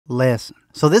Listen,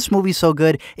 so this movie's so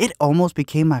good, it almost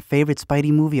became my favorite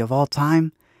Spidey movie of all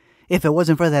time. If it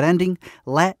wasn't for that ending,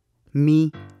 let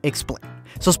me explain.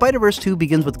 So Spider-Verse 2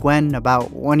 begins with Gwen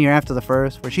about 1 year after the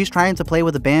first, where she's trying to play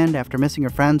with a band after missing her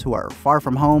friends who are far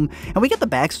from home, and we get the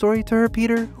backstory to her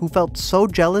Peter, who felt so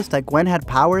jealous that Gwen had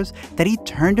powers that he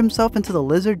turned himself into the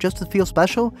lizard just to feel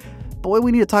special. Boy,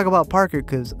 we need to talk about Parker,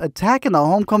 because attacking the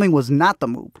Homecoming was not the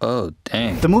move. Oh,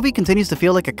 dang. The movie continues to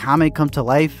feel like a comic come to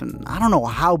life, and I don't know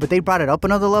how, but they brought it up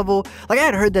another level. Like, I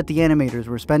had heard that the animators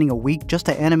were spending a week just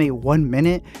to animate 1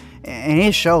 minute, and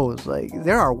it shows. Like,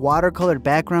 there are watercolored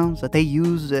backgrounds that they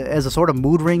use as a sort of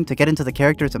mood ring to get into the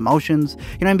characters' emotions.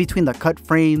 You know, in between the cut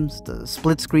frames, the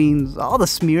split screens, all the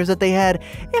smears that they had,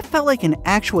 it felt like an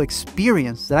actual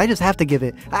experience that I just have to give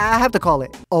it, I have to call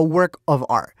it, a work of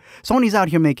art. Sony's out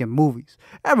here making movies.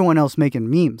 Everyone else making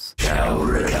memes.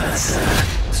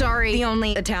 Sorry, the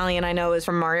only Italian I know is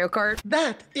from Mario Kart.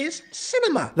 That is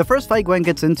cinema. The first fight Gwen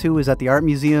gets into is at the art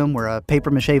museum where a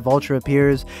papier-mâché vulture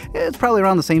appears. It's probably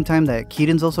around the same time that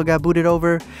Keaton's also got booted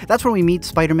over. That's where we meet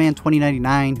Spider-Man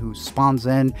 2099, who spawns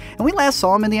in, and we last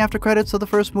saw him in the after credits of the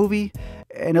first movie,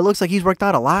 and it looks like he's worked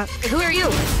out a lot. Who are you?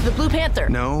 The Blue Panther?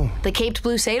 No. The Caped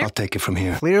Blue Satyr? I'll take it from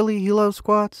here. Clearly, he loves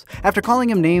squats. After calling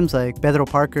him names like Pedro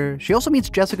Parker, she also meets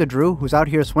Jessica Drew, who's out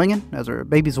here swinging as her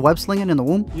baby's web-slinging in the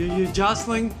womb. You're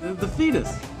jostling the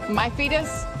fetus. My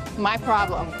fetus? My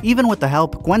problem. Even with the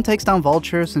help, Gwen takes down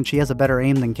Vulture since she has a better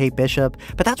aim than Kate Bishop,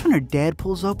 but that's when her dad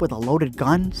pulls up with a loaded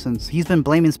gun since he's been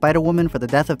blaming Spider-Woman for the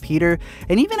death of Peter,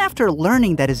 and even after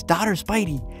learning that his daughter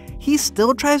Spidey, he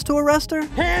still tries to arrest her.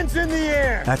 Hands in the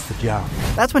air! That's the job.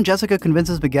 That's when Jessica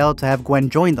convinces Miguel to have Gwen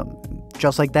join them.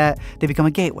 Just like that, they become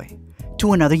a gateway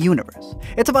to another universe.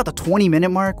 It's about the 20-minute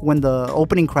mark when the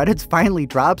opening credits finally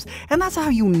drops, and that's how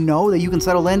you know that you can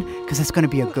settle in, because it's going to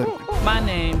be a good one. My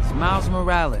name's Miles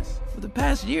Morales. For the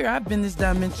past year, I've been this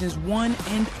dimension's one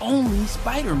and only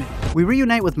Spider-Man. We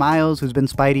reunite with Miles, who's been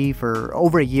Spidey for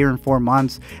over a year and 4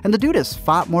 months, and the dude has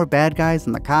fought more bad guys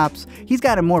than the cops. He's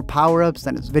gotten more power-ups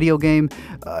than his video game,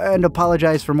 and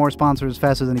apologized for more sponsors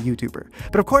faster than a YouTuber.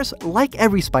 But of course, like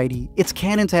every Spidey, it's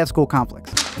canon to have school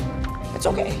conflicts. It's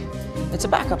okay. It's a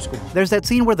backup school. There's that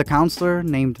scene where the counselor,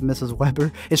 named Mrs.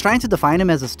 Weber, is trying to define him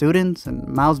as a student, and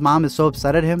Miles' mom is so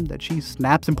upset at him that she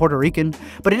snaps in Puerto Rican.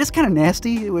 But it is kind of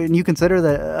nasty when you consider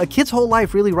that a kid's whole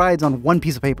life really rides on one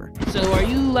piece of paper. So are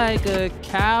you like a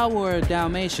cow or a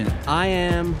Dalmatian? I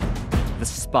am the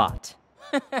Spot.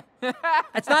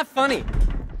 That's not funny.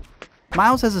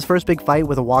 Miles has his first big fight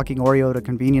with a walking Oreo at a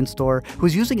convenience store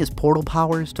who's using his portal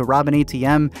powers to rob an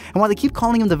ATM, and while they keep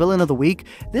calling him the villain of the week,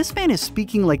 this man is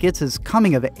speaking like it's his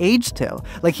coming-of-age tale.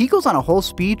 Like, he goes on a whole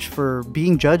speech for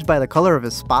being judged by the color of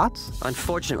his spots.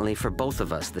 Unfortunately for both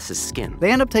of us, this is skin.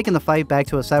 They end up taking the fight back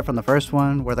to a set from the first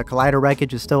one, where the Collider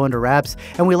wreckage is still under wraps,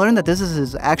 and we learn that this is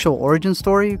his actual origin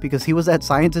story, because he was that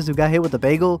scientist who got hit with the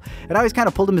bagel. It always kind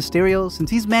of pulled a Mysterio, since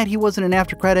he's mad he wasn't an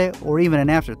after credit, or even an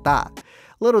afterthought.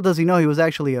 Little does he know he was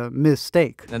actually a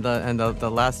mistake. And the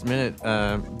last minute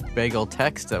bagel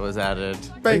text that was added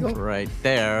right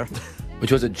there.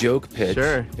 Which was a joke pitch.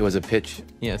 Sure. It was a pitch.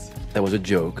 Yes. That was a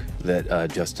joke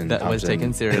that Justin that Thompson was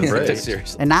taken seriously. took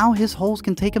seriously. And now his holes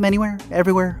can take him anywhere,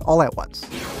 everywhere, all at once.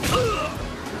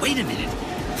 Wait a minute.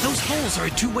 Those holes are a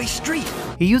two-way street.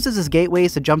 He uses his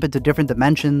gateways to jump into different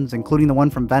dimensions, including the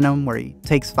one from Venom, where he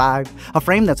takes 5, a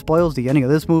frame that spoils the ending of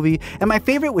this movie, and my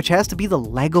favorite, which has to be the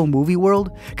Lego movie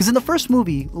world, because in the first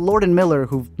movie, Lord and Miller,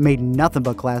 who've made nothing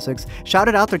but classics,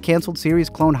 shouted out their canceled series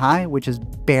Clone High, which is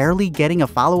barely getting a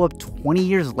follow-up 20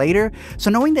 years later, so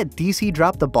knowing that DC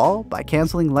dropped the ball by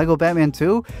canceling Lego Batman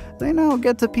 2, they now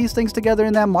get to piece things together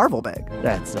in that Marvel bag.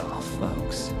 That's all,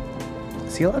 folks.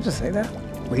 Is he allowed to say that?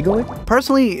 Legally?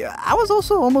 Personally, I was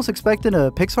also almost expecting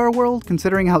a Pixar world,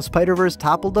 considering how Spider-Verse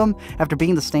toppled them after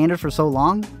being the standard for so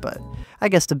long, but I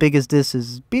guess the biggest diss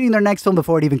is beating their next film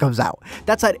before it even comes out.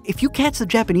 That said, if you catch the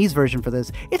Japanese version for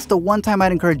this, it's the one time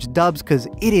I'd encourage dubs, because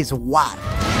it is wild.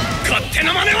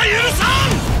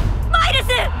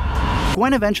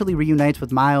 Gwen eventually reunites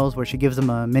with Miles, where she gives him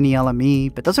a mini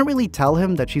LME, but doesn't really tell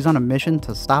him that she's on a mission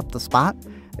to stop the Spot.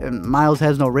 And Miles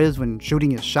has no riz when shooting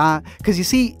his shot, because you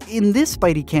see, in this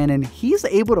Spidey canon, he's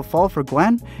able to fall for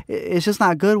Gwen. It's just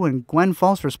not good when Gwen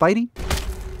falls for Spidey.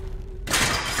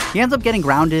 He ends up getting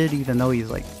grounded, even though he's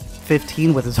like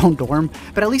 15 with his own dorm,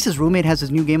 but at least his roommate has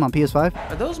his new game on PS5.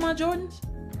 Are those my Jordans?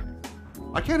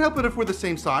 I can't help it if we're the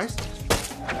same size.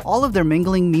 All of their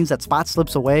mingling means that Spot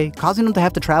slips away, causing them to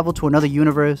have to travel to another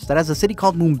universe that has a city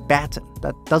called Moonbatten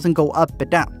that doesn't go up but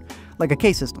down. like a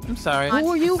K system. I'm sorry. Who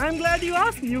are you? I'm glad you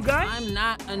asked me, you guy. I'm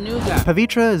not a new guy.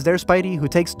 Pavitra is their Spidey who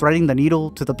takes threading the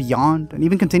needle to the beyond and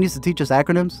even continues to teach us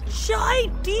acronyms.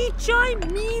 Chai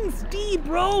means D,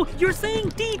 bro. You're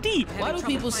saying DD. Why do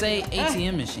people say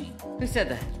ATM machine? Who said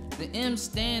that? The M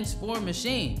stands for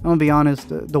machine. I'm gonna be honest,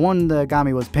 the one that got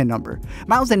me was pin number.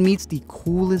 Miles then meets the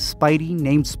coolest Spidey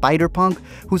named Spider-Punk,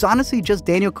 who's honestly just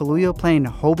Daniel Kaluuya playing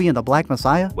Hobie in the Black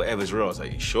Messiah. Whatever's real. I was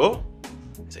like, you sure?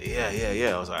 He said,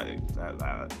 yeah. I was like,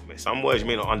 some words you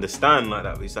may not understand like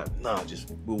that, but he's like, nah,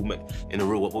 just, we'll make, in the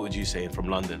real, what would you say from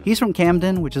London? He's from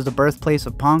Camden, which is the birthplace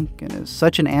of punk, and is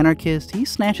such an anarchist, he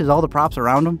snatches all the props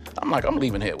around him. I'm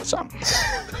leaving here with something.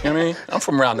 You know what I mean? I'm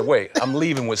from around the way. I'm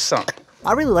leaving with something.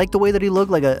 I really liked the way that he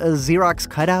looked, like a Xerox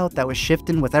cutout that was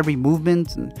shifting with every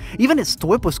movement, and even his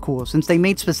thwip was cool since they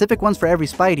made specific ones for every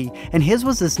Spidey, and his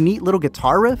was this neat little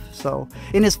guitar riff, so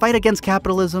in his fight against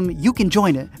capitalism, you can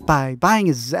join it by buying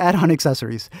his add-on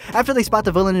accessories. After they spot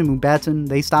the villain in Mumbattan,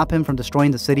 they stop him from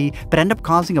destroying the city, but end up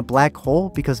causing a black hole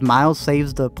because Miles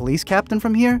saves the police captain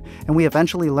from here, and we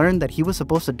eventually learn that he was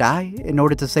supposed to die in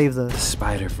order to save the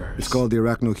Spiderverse. It's called the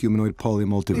Arachno-Humanoid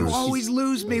Multiverse. You always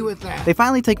lose me with that. They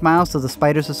finally take Miles to the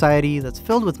Spider Society that's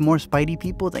filled with more Spidey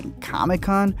people than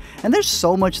Comic-Con, and there's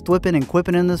so much thwipping and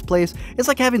quipping in this place, it's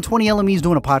like having 20 LMEs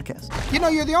doing a podcast. You know,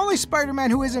 you're the only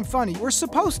Spider-Man who isn't funny. We're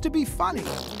supposed to be funny.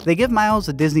 They give Miles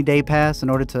a Disney Day Pass in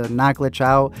order to not glitch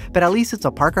out, but at least it's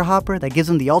a Parker hopper that gives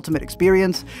him the ultimate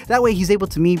experience. That way he's able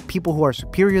to meet people who are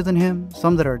superior than him,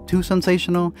 some that are too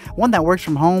sensational, one that works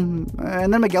from home,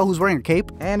 and then Miguel who's wearing a cape.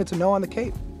 And it's a no on the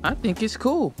cape. I think it's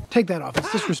cool. Take that off.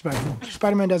 It's disrespectful.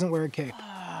 Spider-Man doesn't wear a cape.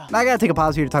 Now I gotta take a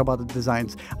pause here to talk about the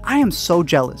designs. I am so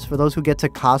jealous for those who get to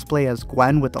cosplay as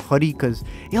Gwen with the hoodie, because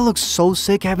it looks so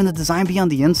sick having the design be on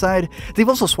the inside. They've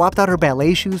also swapped out her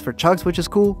ballet shoes for Chucks, which is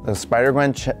cool. The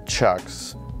Spider-Gwen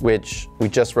Chucks, which we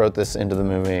just wrote this into the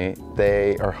movie,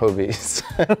 they are Hobies.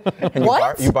 And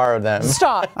What? You borrowed them.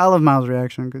 Stop. I love Miles'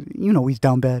 reaction, because you know he's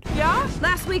down bad. Yeah?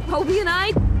 Last week, Hobie and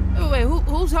I... Oh, wait,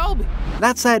 who's Hobie?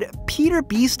 That said, Peter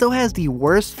B still has the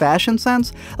worst fashion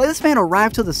sense. Like, this man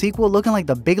arrived to the sequel looking like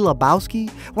the Big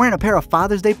Lebowski, wearing a pair of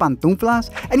Father's Day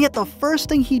pantuflas, and yet the first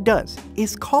thing he does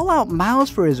is call out Miles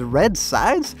for his red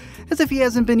sides, as if he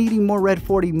hasn't been eating more Red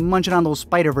 40 munching on those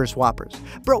Spiderverse Whoppers.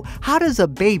 Bro, how does a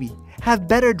baby have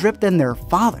better drip than their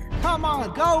father? Come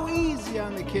on, go easy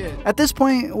on the kid. At this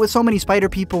point, with so many spider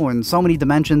people and so many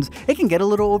dimensions, it can get a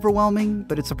little overwhelming,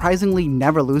 but it surprisingly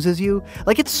never loses you.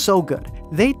 Like, it's so good.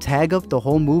 They tag up the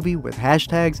whole movie with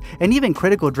hashtags, and even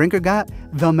Critical Drinker got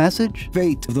the message.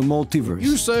 Fate of the multiverse.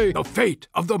 You say the fate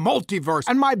of the multiverse,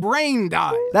 and my brain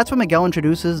dies. That's when Miguel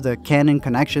introduces the canon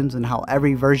connections and how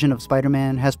every version of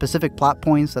Spider-Man has specific plot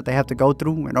points that they have to go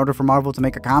through in order for Marvel to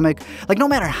make a comic. Like, no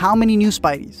matter how many new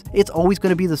Spideys, it's always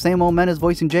going to be the same old menace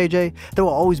voicing JJ. There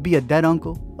will always be a dead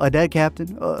uncle, a dead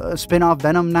captain, a spin-off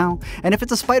Venom now. And if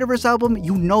it's a Spider-Verse album,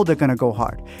 you know they're gonna go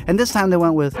hard. And this time they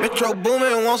went with Metro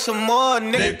Boomin wants some more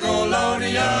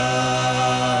Nickelodeon.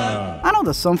 I know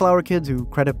the Sunflower Kids who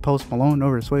credit Post Malone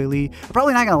over Sway Lee are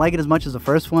probably not gonna like it as much as the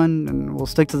first one, and we'll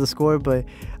stick to the score, but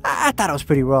I thought it was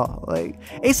pretty raw. Like,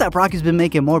 A$AP Rocky's been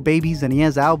making more babies than he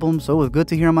has albums, so it was good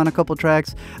to hear him on a couple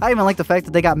tracks. I even like the fact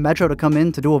that they got Metro to come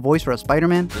in to do a voice for a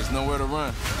Spider-Man. There's nowhere to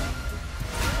run.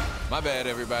 My bad,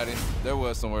 everybody. There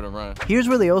was somewhere to run. Here's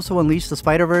where they also unleash the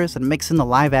Spider-Verse and mix in the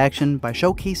live action by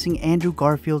showcasing Andrew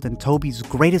Garfield and Tobey's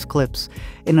greatest clips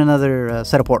in another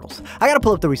set of portals. I gotta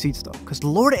pull up the receipts though, because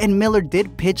Lord and Miller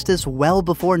did pitch this well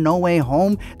before No Way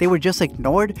Home. They were just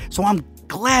ignored, so I'm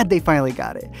glad they finally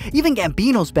got it. Even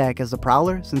Gambino's back as the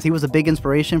Prowler, since he was a big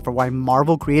inspiration for why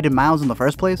Marvel created Miles in the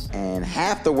first place. And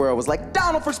half the world was like,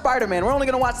 Donald for Spider-Man. We're only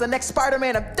gonna watch the next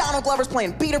Spider-Man if Donald Glover's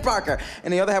playing Peter Parker.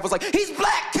 And the other half was like, he's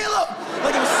black, kill him!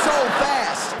 Like, it was so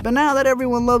fast. But now that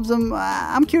everyone loves him,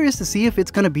 I'm curious to see if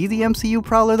it's gonna be the MCU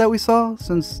Prowler that we saw,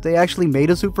 since they actually made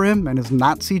a suit for him and is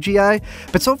not CGI.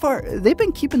 But so far, they've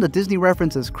been keeping the Disney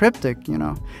references cryptic, you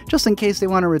know, just in case they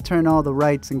want to return all the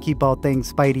rights and keep all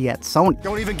things Spidey at Sony.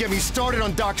 Don't even get me started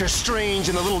on Doctor Strange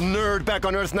and the little nerd back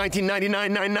on Earth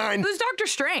 1999-99. Who's Doctor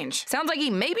Strange? Sounds like he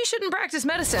maybe shouldn't practice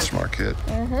medicine. Smart kid.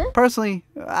 Personally,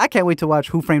 I can't wait to watch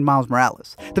Who Framed Miles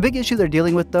Morales. The big issue they're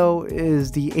dealing with, though,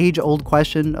 is the age-old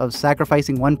question of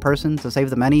sacrificing one person to save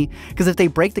the many, because if they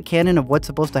break the canon of what's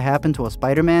supposed to happen to a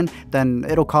Spider-Man, then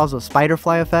it'll cause a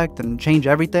Spiderfly effect and change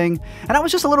everything. And I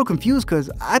was just a little confused, because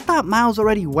I thought Miles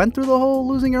already went through the whole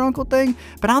losing your uncle thing,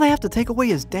 but now they have to take away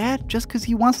his dad just because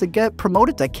he wants to get promoted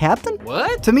promoted to captain?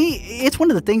 What? To me, it's one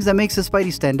of the things that makes his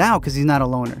Spidey stand out because he's not a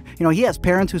loner. You know, he has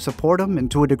parents who support him and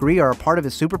to a degree are a part of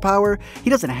his superpower. He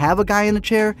doesn't have a guy in the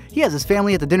chair. He has his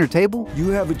family at the dinner table. You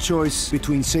have a choice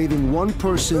between saving one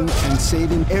person and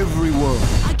saving every world.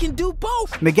 I can do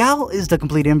both. Miguel is the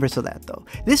complete inverse of that, though.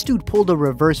 This dude pulled a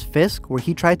reverse Fisk where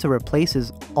he tried to replace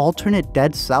his alternate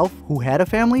dead self who had a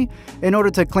family in order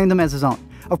to claim them as his own.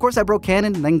 Of course, that broke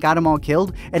canon and then got him all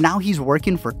killed, and now he's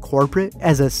working for corporate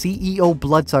as a CEO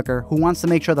bloodsucker who wants to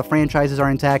make sure the franchises are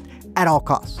intact at all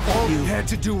costs. All you had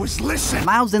to do was listen.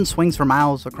 Miles then swings for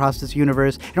miles across this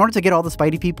universe in order to get all the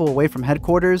Spidey people away from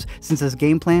headquarters, since his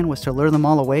game plan was to lure them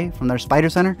all away from their Spider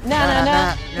Center.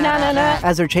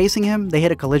 As they're chasing him, they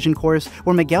hit a collision course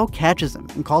where Miguel catches him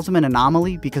and calls him an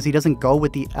anomaly because he doesn't go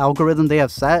with the algorithm they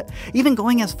have set, even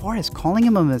going as far as calling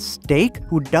him a mistake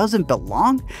who doesn't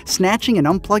belong, snatching and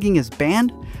unplugging his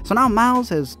band. So now Miles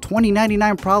has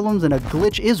 2099 problems and a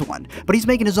glitch is one, but he's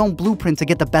making his own blueprint to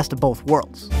get the best of both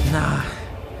worlds. Nah,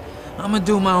 I'ma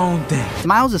do my own thing.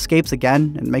 Miles escapes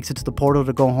again and makes it to the portal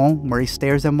to go home, where he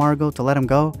stares at Margot to let him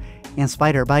go, and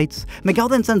Spider bites. Miguel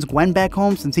then sends Gwen back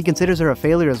home since he considers her a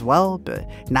failure as well, but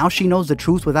now she knows the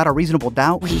truth without a reasonable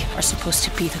doubt. We are supposed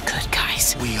to be the good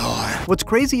guys. We are. What's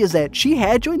crazy is that she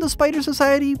had joined the Spider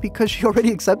Society because she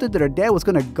already accepted that her dad was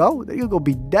gonna go, that he was gonna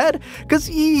be dead, because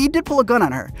he did pull a gun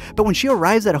on her. But when she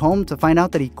arrives at home to find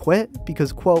out that he quit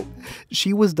because, quote,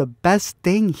 she was the best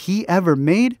thing he ever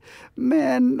made,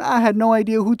 man, I had no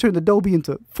idea who turned Adobe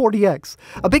into 40X.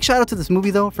 A big shout out to this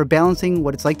movie, though, for balancing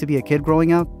what it's like to be a kid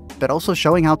growing up, but also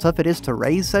showing how tough it is to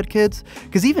raise said kids,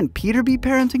 because even Peter be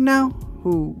parenting now,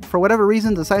 who, for whatever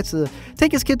reason, decides to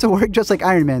take his kid to work just like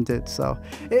Iron Man did, so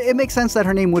it makes sense that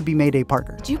her name would be Mayday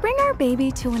Parker. Did you bring our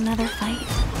baby to another fight?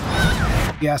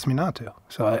 He asked me not to,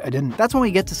 so I didn't. That's when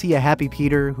we get to see a happy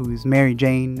Peter who's Mary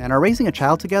Jane and are raising a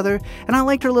child together, and I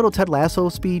liked her little Ted Lasso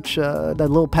speech, that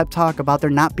little pep talk about there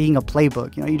not being a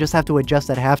playbook. You know, you just have to adjust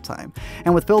at halftime.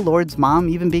 And with Phil Lord's mom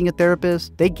even being a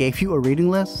therapist, they gave you a reading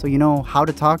list so you know how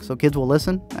to talk so kids will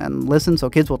listen, and listen so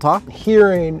kids will talk.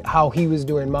 Hearing how he was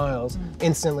doing Miles,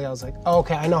 instantly I was like, oh,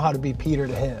 okay, I know how to be Peter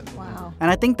to him. Wow.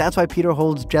 And I think that's why Peter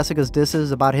holds Jessica's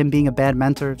disses about him being a bad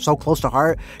mentor so close to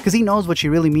heart, because he knows what she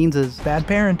really means is bad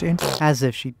parenting. As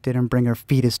if she didn't bring her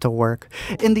fetus to work.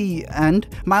 In the end,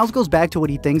 Miles goes back to what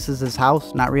he thinks is his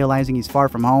house, not realizing he's far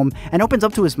from home, and opens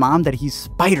up to his mom that he's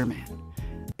Spider-Man.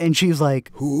 And she's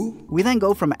like, who? We then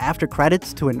go from after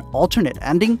credits to an alternate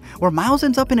ending where Miles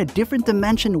ends up in a different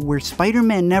dimension where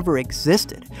Spider-Man never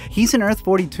existed. He's in Earth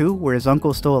 42 where his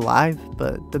uncle's still alive,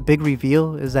 but the big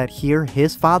reveal is that here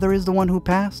his father is the one who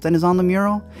passed and is on the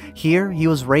mural. Here he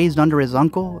was raised under his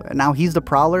uncle, and now he's the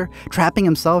Prowler, trapping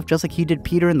himself just like he did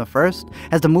Peter in the first,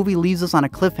 as the movie leaves us on a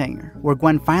cliffhanger where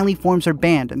Gwen finally forms her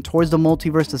band and tours the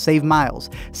multiverse to save Miles,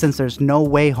 since there's no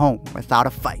way home without a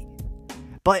fight.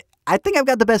 But I think I've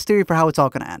got the best theory for how it's all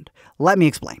gonna end. Let me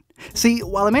explain. See,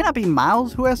 while it may not be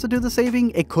Miles who has to do the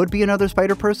saving, it could be another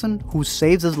Spider person who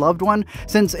saves his loved one,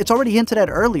 since it's already hinted at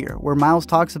earlier, where Miles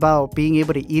talks about being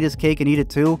able to eat his cake and eat it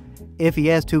too, if he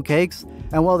has two cakes.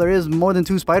 And while there is more than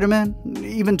two Spider-Man,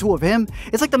 even two of him,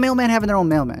 it's like the mailman having their own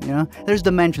mailman, you know? There's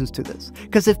dimensions to this.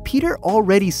 Because if Peter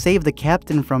already saved the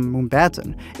captain from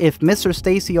Moonbatten, if Mr.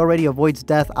 Stacy already avoids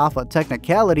death off a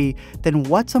technicality, then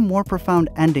what's a more profound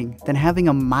ending than having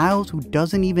a Miles who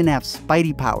doesn't even have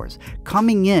Spidey powers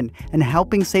coming in and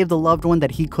helping save the loved one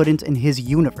that he couldn't in his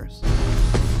universe?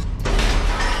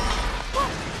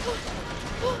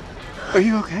 Are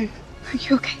you okay? Are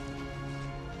you okay?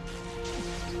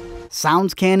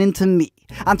 Sounds canon to me.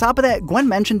 On top of that, Gwen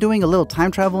mentioned doing a little time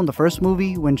travel in the first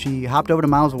movie when she hopped over to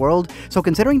Miles' world, so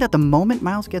considering that the moment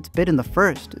Miles gets bit in the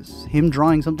first is him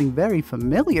drawing something very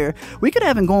familiar, we could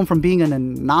have him going from being an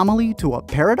anomaly to a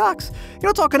paradox. You know,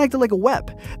 it's all connected like a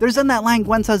web. There's then that line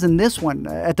Gwen says in this one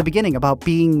at the beginning about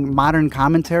being modern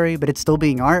commentary, but it's still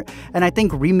being art, and I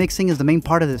think remixing is the main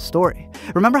part of this story.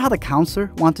 Remember how the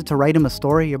counselor wanted to write him a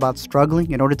story about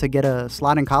struggling in order to get a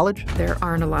slot in college? There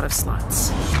aren't a lot of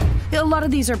slots. A lot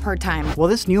of these are part-time. Well,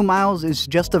 this new Miles is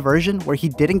just a version where he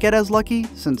didn't get as lucky,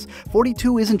 since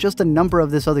 42 isn't just a number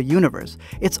of this other universe.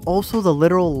 It's also the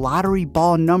literal lottery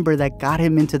ball number that got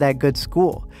him into that good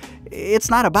school. It's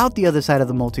not about the other side of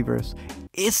the multiverse.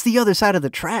 It's the other side of the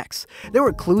tracks. There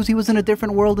were clues he was in a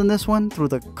different world in this one through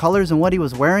the colors and what he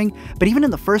was wearing, but even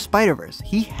in the first Spiderverse,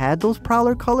 he had those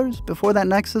Prowler colors before that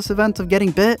Nexus event of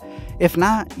getting bit. If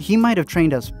not, he might have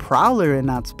trained as Prowler and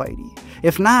not Spidey.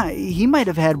 If not, he might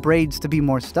have had braids to be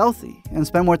more stealthy and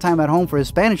spend more time at home for his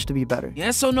Spanish to be better.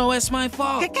 Yes or no, it's my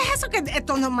fault. ¿Qué es eso que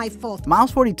esto no es my fault?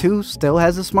 Miles 42 still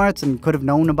has the smarts and could have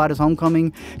known about his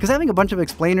homecoming, because having a bunch of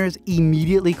explainers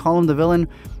immediately call him the villain,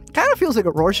 Kind of feels like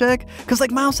a Rorschach, because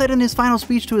like Miles said in his final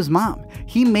speech to his mom,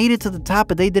 he made it to the top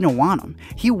but they didn't want him.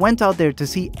 He went out there to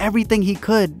see everything he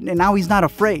could, and now he's not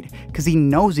afraid, because he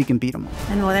knows he can beat them all.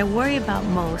 And what I worry about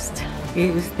most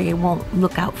is they won't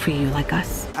look out for you like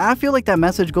us. I feel like that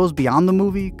message goes beyond the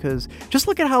movie, because just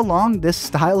look at how long this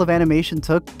style of animation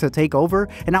took to take over,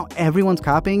 and now everyone's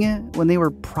copying it when they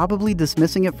were probably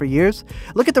dismissing it for years.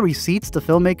 Look at the receipts the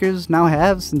filmmakers now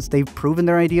have since they've proven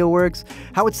their idea works,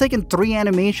 how it's taken 3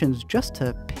 animations just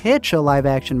to pitch a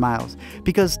live-action Miles,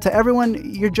 because to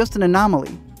everyone, you're just an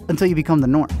anomaly until you become the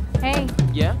norm. Hey.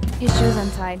 Yeah? Your shoe's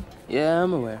untied. Yeah,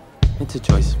 I'm aware. It's a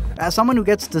choice. As someone who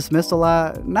gets dismissed a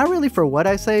lot, not really for what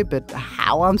I say, but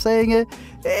how I'm saying it,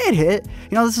 it hit.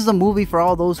 You know, this is a movie for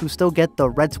all those who still get the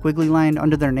red squiggly line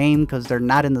under their name because they're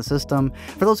not in the system,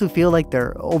 for those who feel like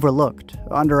they're overlooked,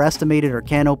 underestimated, or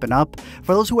can't open up,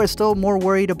 for those who are still more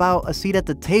worried about a seat at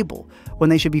the table when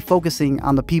they should be focusing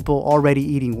on the people already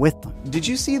eating with them. Did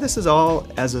you see this as all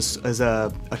as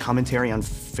a commentary on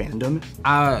fandom?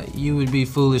 You would be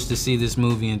foolish to see this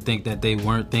movie and think that they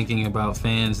weren't thinking about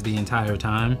fans the entire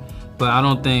time. But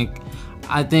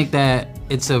I think that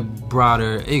it's a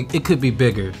broader, it could be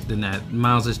bigger than that.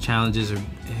 Miles' challenges or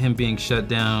him being shut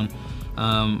down.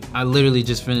 I literally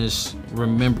just finished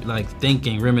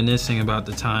reminiscing about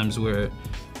the times where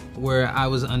I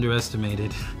was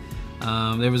underestimated.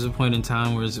 There was a point in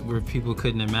time where people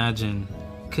couldn't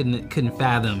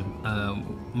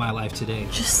fathom my life today.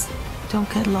 Just don't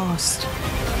get lost.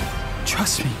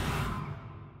 Trust me.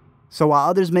 So while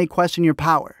others may question your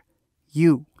power,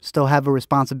 you still have a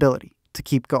responsibility to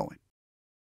keep going.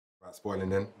 Right, spoiling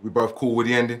then. We both cool with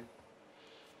the ending?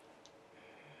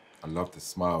 I love the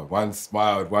smile. One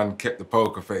smiled, one kept the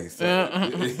poker face.